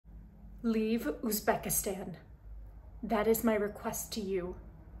Leave Uzbekistan. That is my request to you,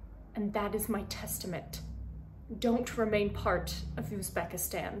 and that is my testament. Don't remain part of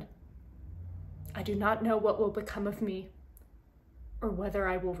Uzbekistan. I do not know what will become of me, or whether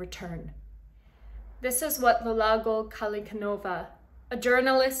I will return. This is what Kallykhanova, a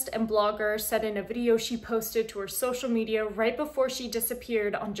journalist and blogger, said in a video she posted to her social media right before she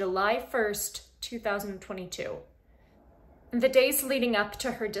disappeared on July 1st, 2022. In the days leading up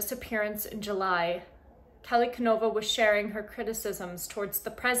to her disappearance in July, Kallykhanova was sharing her criticisms towards the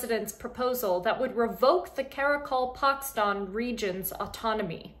president's proposal that would revoke the Karakalpakstan region's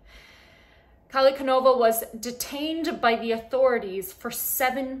autonomy. Kallykhanova was detained by the authorities for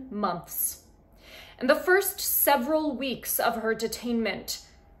 7 months. In the first several weeks of her detainment,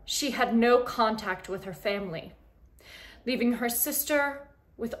 she had no contact with her family, leaving her sister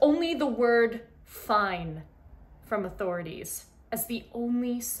with only the word "fine" from authorities as the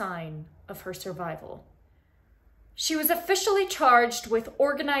only sign of her survival. She was officially charged with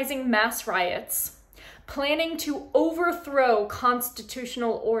organizing mass riots, planning to overthrow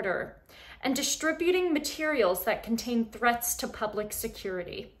constitutional order, and distributing materials that contained threats to public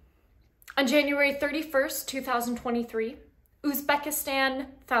security. On January 31st, 2023, Uzbekistan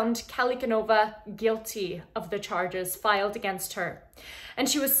found Kallykhanova guilty of the charges filed against her, and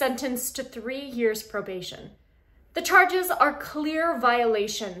she was sentenced to 3 years probation. The charges are clear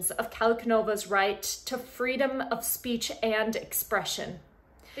violations of Kallykhanova's right to freedom of speech and expression.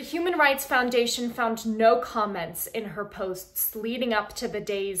 The Human Rights Foundation found no comments in her posts leading up to the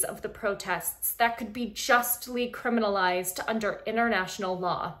days of the protests that could be justly criminalized under international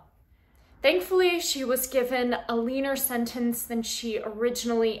law. Thankfully, she was given a leaner sentence than she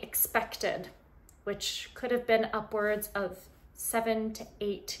originally expected, which could have been upwards of 7 to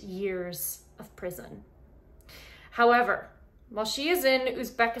 8 years of prison. However, while she is in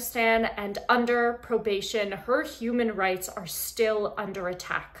Uzbekistan and under probation, her human rights are still under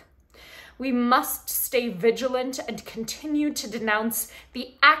attack. We must stay vigilant and continue to denounce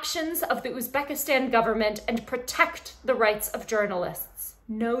the actions of the Uzbekistan government and protect the rights of journalists.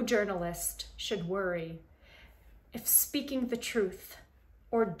 No journalist should worry if speaking the truth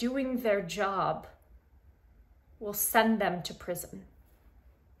or doing their job will send them to prison.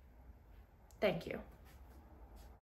 Thank you.